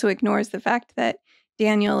 And it also ignores the fact that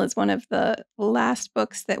Daniel is one of the last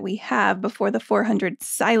books that we have before the 400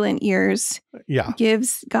 silent years. Yeah.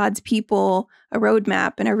 Gives God's people a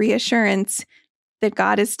roadmap and a reassurance that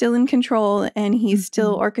God is still in control and he's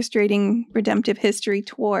still orchestrating redemptive history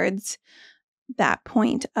towards that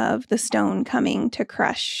point of the stone coming to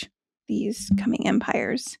crush these coming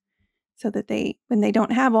empires, so that when they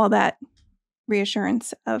don't have all that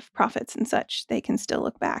reassurance of prophets and such, they can still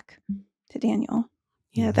look back to Daniel.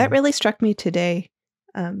 Yeah, that really struck me today.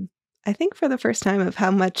 I think for the first time, of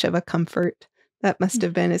how much of a comfort that must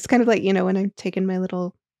have been. It's kind of like, when I'm taking my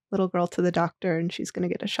little girl to the doctor and she's going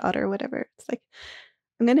to get a shot or whatever. It's like,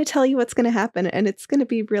 I'm going to tell you what's going to happen, and it's going to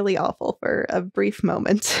be really awful for a brief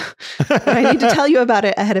moment. But I need to tell you about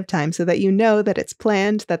it ahead of time so that you know that it's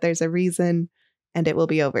planned, that there's a reason, and it will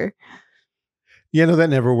be over. That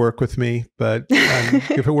never worked with me, but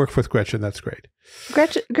if it worked with Gretchen, that's great.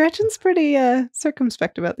 Gretchen's pretty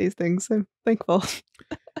circumspect about these things. I'm thankful.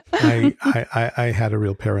 I had a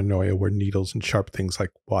real paranoia where needles and sharp things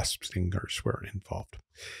like wasp stingers were involved.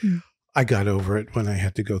 I got over it when I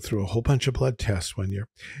had to go through a whole bunch of blood tests one year.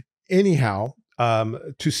 Anyhow,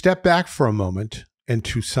 to step back for a moment and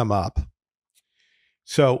to sum up.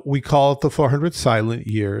 So we call it the 400 silent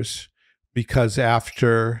years because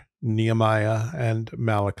after Nehemiah and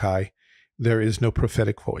Malachi, there is no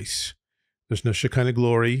prophetic voice. There's no Shekinah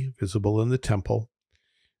glory visible in the temple.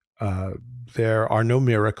 There are no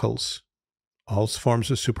miracles. All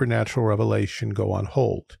forms of supernatural revelation go on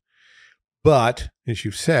hold. But, as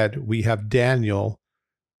you've said, we have Daniel.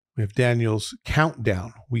 We have Daniel's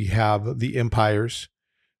countdown. We have the empires,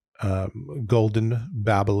 golden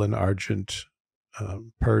Babylon, argent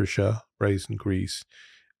Persia, brazen Greece,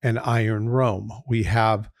 and iron Rome. We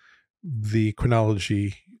have the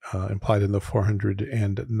chronology implied in the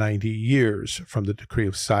 490 years from the decree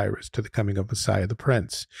of Cyrus to the coming of Messiah the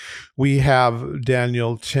Prince. We have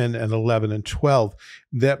Daniel 10 and 11 and 12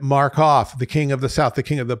 that mark off the king of the south, the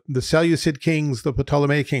king of the Seleucid kings, the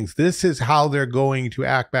Ptolemaic kings. This is how they're going to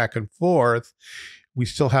act back and forth. We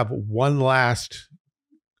still have one last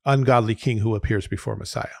ungodly king who appears before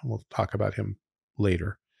Messiah. We'll talk about him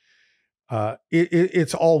later.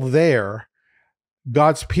 It's all there.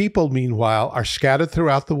 God's people, meanwhile, are scattered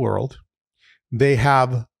throughout the world. They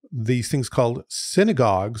have these things called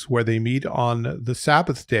synagogues where they meet on the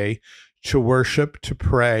Sabbath day to worship, to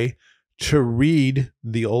pray, to read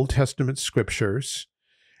the Old Testament scriptures.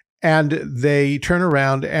 And they turn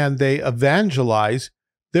around and they evangelize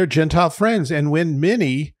their Gentile friends and win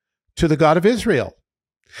many to the God of Israel.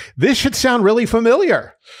 This should sound really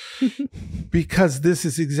familiar because this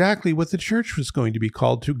is exactly what the church was going to be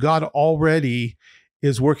called to. God already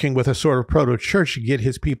is working with a sort of proto-church to get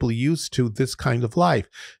his people used to this kind of life,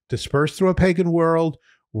 dispersed through a pagan world,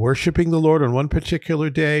 worshiping the Lord on one particular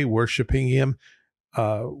day, worshiping him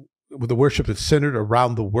with a worship that's centered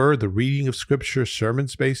around the word, the reading of scripture,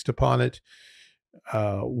 sermons based upon it.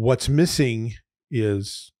 What's missing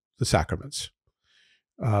is the sacraments.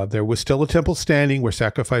 There was still a temple standing where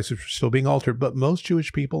sacrifices were still being altered, but most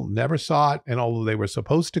Jewish people never saw it. And although they were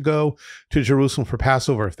supposed to go to Jerusalem for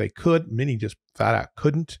Passover if they could, many just flat out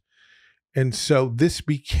couldn't. And so this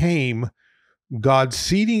became God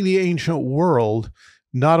seeding the ancient world,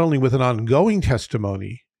 not only with an ongoing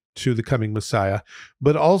testimony to the coming Messiah,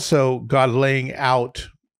 but also God laying out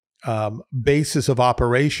basis of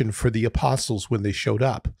operation for the apostles when they showed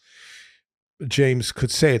up. James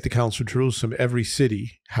could say at the Council of Jerusalem, every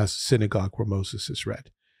city has a synagogue where Moses is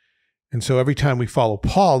read. And so every time we follow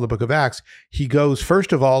Paul, the book of Acts, he goes,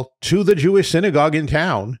 first of all, to the Jewish synagogue in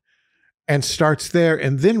town and starts there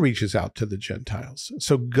and then reaches out to the Gentiles.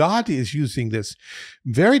 So God is using this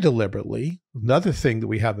very deliberately. Another thing that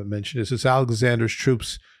we haven't mentioned is as Alexander's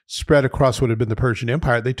troops spread across what had been the Persian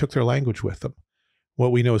Empire, they took their language with them,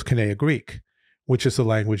 what we know as Koine Greek, which is the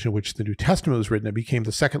language in which the New Testament was written. It became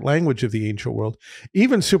the second language of the ancient world,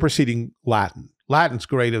 even superseding Latin. Latin's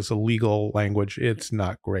great as a legal language. It's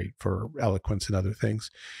not great for eloquence and other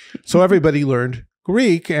things. So everybody learned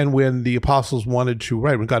Greek, and when the apostles wanted to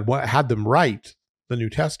write, when God had them write the New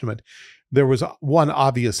Testament, there was one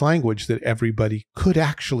obvious language that everybody could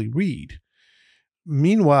actually read.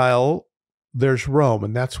 Meanwhile, there's Rome,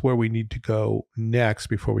 and that's where we need to go next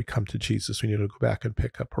before we come to Jesus. We need to go back and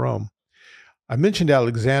pick up Rome. I mentioned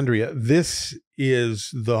Alexandria. This is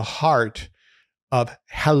the heart of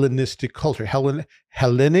Hellenistic culture,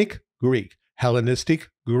 Hellenic Greek, Hellenistic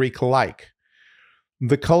Greek-like.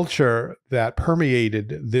 The culture that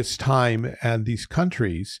permeated this time and these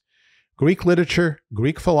countries, Greek literature,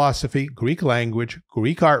 Greek philosophy, Greek language,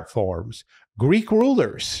 Greek art forms, Greek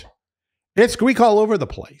rulers. It's Greek all over the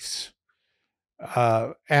place.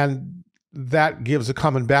 And that gives a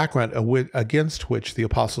common background against which the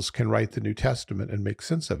apostles can write the New Testament and make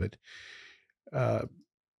sense of it.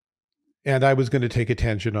 And I was going to take a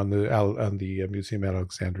tangent on the Museum at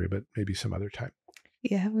Alexandria, but maybe some other time.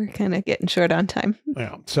 Yeah, we're kind of getting short on time.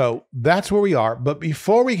 Yeah, so that's where we are. But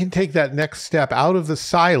before we can take that next step out of the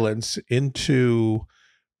silence into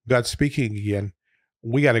God speaking again,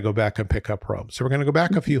 we got to go back and pick up Rome. So we're going to go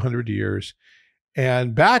back a few hundred years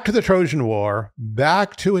and back to the Trojan War,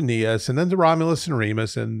 back to Aeneas, and then to Romulus and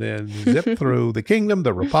Remus, and then zip through the kingdom,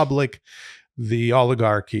 the republic, the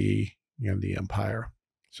oligarchy, and the empire.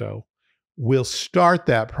 So we'll start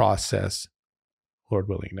that process, Lord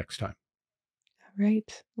willing, next time. All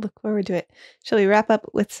right. Look forward to it. Shall we wrap up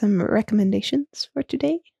with some recommendations for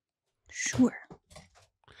today? Sure.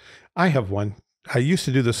 I have one. I used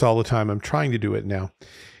to do this all the time. I'm trying to do it now.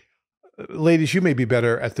 Ladies, you may be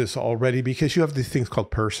better at this already because you have these things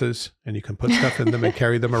called purses and you can put stuff in them and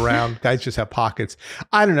carry them around. Guys just have pockets.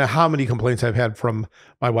 I don't know how many complaints I've had from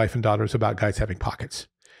my wife and daughters about guys having pockets.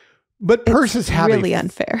 But purses have really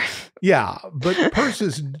unfair. Yeah, but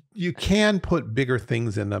purses, you can put bigger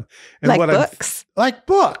things in them. And like books? Like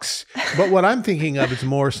books. But what I'm thinking of is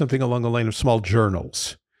more something along the line of small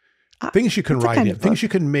journals. Things you can write in, things you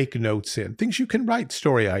can make notes in, things you can write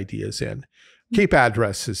story ideas in, keep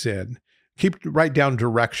addresses in, write down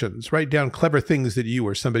directions, write down clever things that you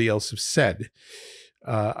or somebody else have said.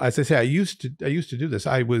 As I say, I used to do this.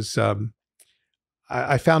 I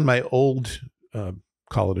found my old,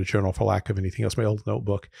 call it a journal for lack of anything else, my old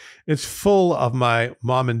notebook. It's full of my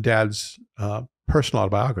mom and dad's personal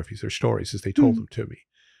autobiographies, their stories as they told them to me.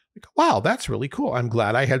 Like, wow, that's really cool. I'm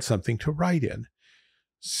glad I had something to write in.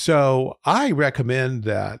 So I recommend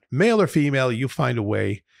that male or female, you find a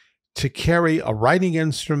way to carry a writing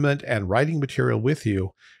instrument and writing material with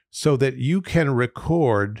you so that you can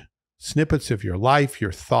record snippets of your life,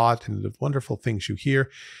 your thought, and the wonderful things you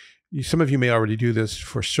hear. Some of you may already do this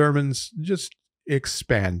for sermons. Just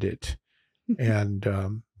expand it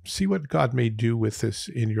and see what God may do with this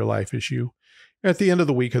in your life as you, at the end of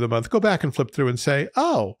the week or the month, go back and flip through and say,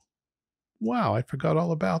 oh, wow, I forgot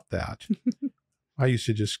all about that. I used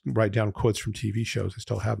to just write down quotes from TV shows. I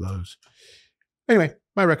still have those. Anyway,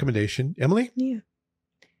 my recommendation. Emily? Yeah.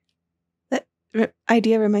 That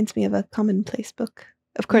idea reminds me of a commonplace book.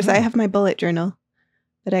 Of course, I have my bullet journal,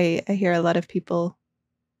 but I hear a lot of people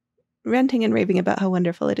ranting and raving about how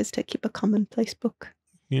wonderful it is to keep a commonplace book.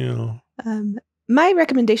 Yeah. My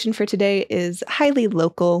recommendation for today is highly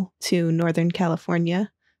local to Northern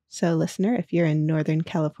California. So, listener, if you're in Northern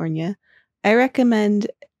California, I recommend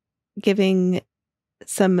giving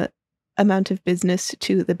some amount of business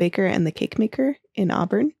to the baker and the cake maker in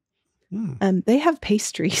Auburn. They have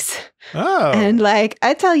pastries. Oh. And like,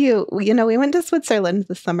 I tell you, we went to Switzerland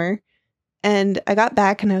this summer and I got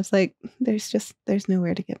back and I was like, there's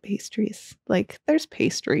nowhere to get pastries. Like, there's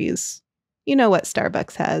pastries. You know what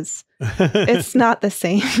Starbucks has. It's not the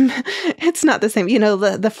same. It's not the same.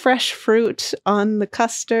 The fresh fruit on the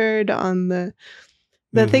custard, on the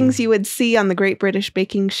things you would see on the Great British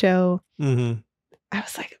Baking Show. I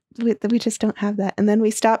was like, we just don't have that. And then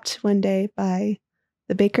we stopped one day by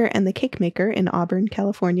the baker and the cake maker in Auburn,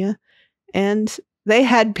 California, and they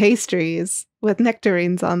had pastries with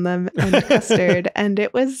nectarines on them and custard, and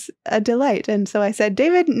it was a delight. And so I said,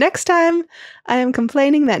 David, next time I am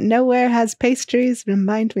complaining that nowhere has pastries,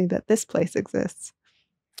 remind me that this place exists.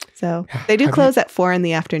 So they do close at 4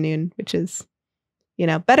 p.m, which is,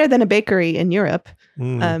 better than a bakery in Europe,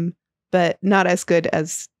 but not as good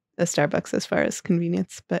as a Starbucks as far as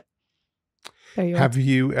convenience. But there you are. Have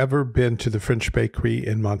you ever been to the French bakery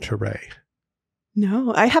in Monterey?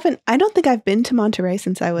 No, I haven't. I don't think I've been to Monterey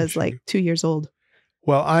since I was like 2 years old.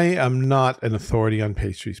 Well, I am not an authority on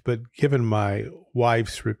pastries, but given my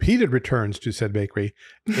wife's repeated returns to said bakery,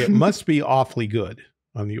 it must be awfully good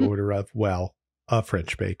on the order of, a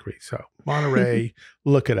French bakery. So Monterey,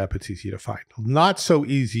 look it up. It's easy to find. Not so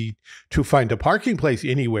easy to find a parking place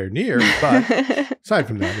anywhere near, but aside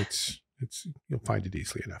from that, it's you'll find it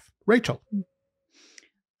easily enough. Rachel.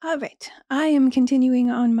 All right. I am continuing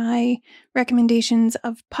on my recommendations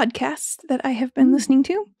of podcasts that I have been listening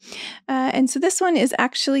to. And so this one is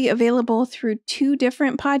actually available through 2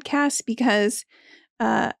 different podcasts because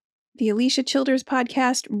the Alicia Childers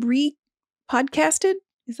podcast re-podcasted.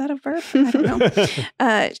 Is that a verb? I don't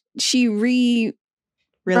know. She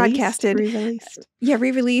re-broadcasted.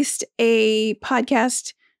 Re-released a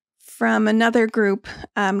podcast from another group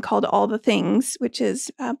called All the Things, which is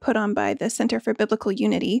put on by the Center for Biblical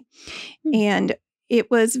Unity. And it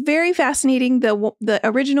was very fascinating. The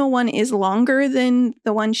original one is longer than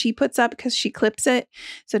the one she puts up because she clips it.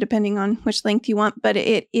 So depending on which length you want, but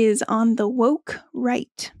it is on the woke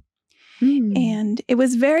right. And it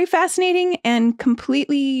was very fascinating and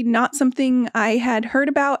completely not something I had heard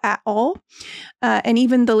about at all. And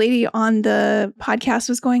even the lady on the podcast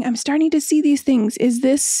was going, I'm starting to see these things. Is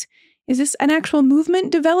this an actual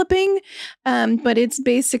movement developing? But it's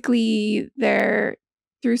basically there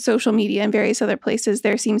through social media and various other places.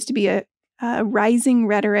 There seems to be a rising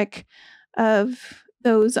rhetoric of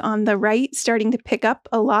those on the right starting to pick up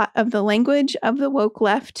a lot of the language of the woke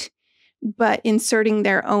left, but inserting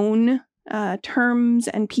their own terms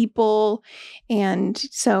and people. And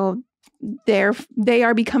so they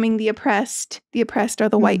are becoming the oppressed. The oppressed are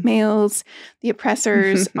the white males. The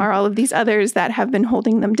oppressors are all of these others that have been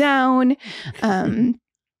holding them down.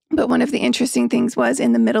 But one of the interesting things was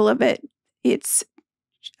in the middle of it, it's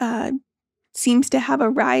seems to have a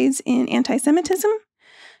rise in anti-Semitism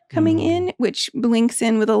coming in, which links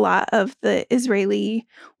in with a lot of the Israeli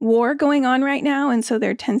war going on right now. And so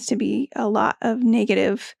there tends to be a lot of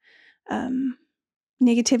negativity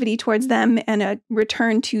towards them and a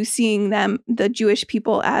return to seeing them, the Jewish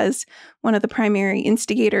people, as one of the primary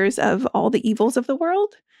instigators of all the evils of the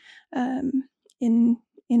world in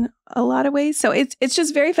a lot of ways. So it's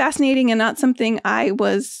just very fascinating and not something I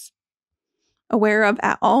was aware of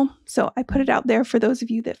at all. So I put it out there for those of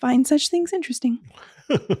you that find such things interesting.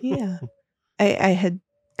 Yeah. I had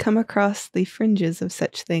come across the fringes of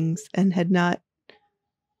such things and had not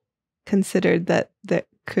considered that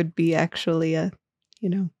could be actually a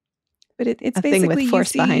but it's a basically thing with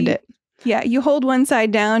force behind it. Yeah, you hold one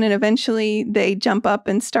side down and eventually they jump up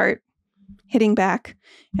and start hitting back.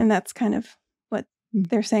 And that's kind of what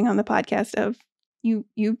they're saying on the podcast of you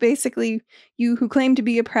basically, you who claim to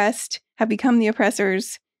be oppressed have become the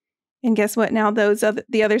oppressors. And guess what? Now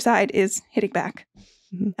the other side is hitting back.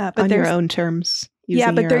 But on your own terms.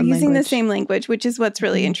 Yeah, but they're using the same language, which is what's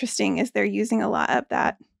really interesting is they're using a lot of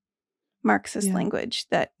that Marxist language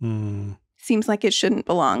that seems like it shouldn't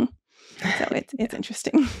belong. So it's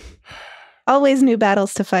interesting. Always new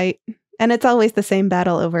battles to fight. And it's always the same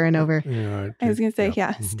battle over and over. Yeah, I was going to say,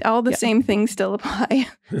 all the same things still apply.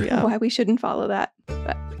 Why we shouldn't follow that.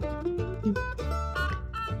 But.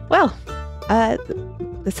 Well,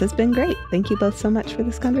 this has been great. Thank you both so much for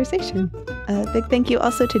this conversation. Big thank you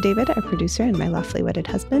also to David, our producer and my lawfully wedded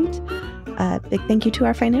husband. Big thank you to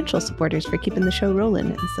our financial supporters for keeping the show rolling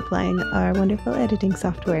and supplying our wonderful editing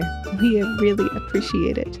software. We really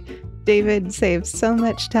appreciate it. David saves so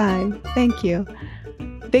much time. Thank you.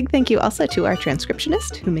 Big thank you also to our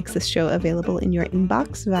transcriptionist who makes this show available in your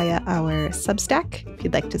inbox via our Substack. If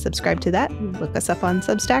you'd like to subscribe to that, look us up on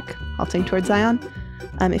Substack, Halting Towards Zion.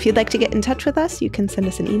 If you'd like to get in touch with us, you can send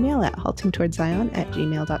us an email at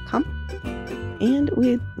haltingtowardszion@gmail.com. And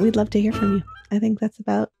we'd love to hear from you. I think that's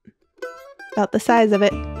about the size of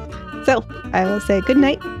it. So I will say good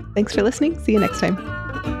night. Thanks for listening. See you next time.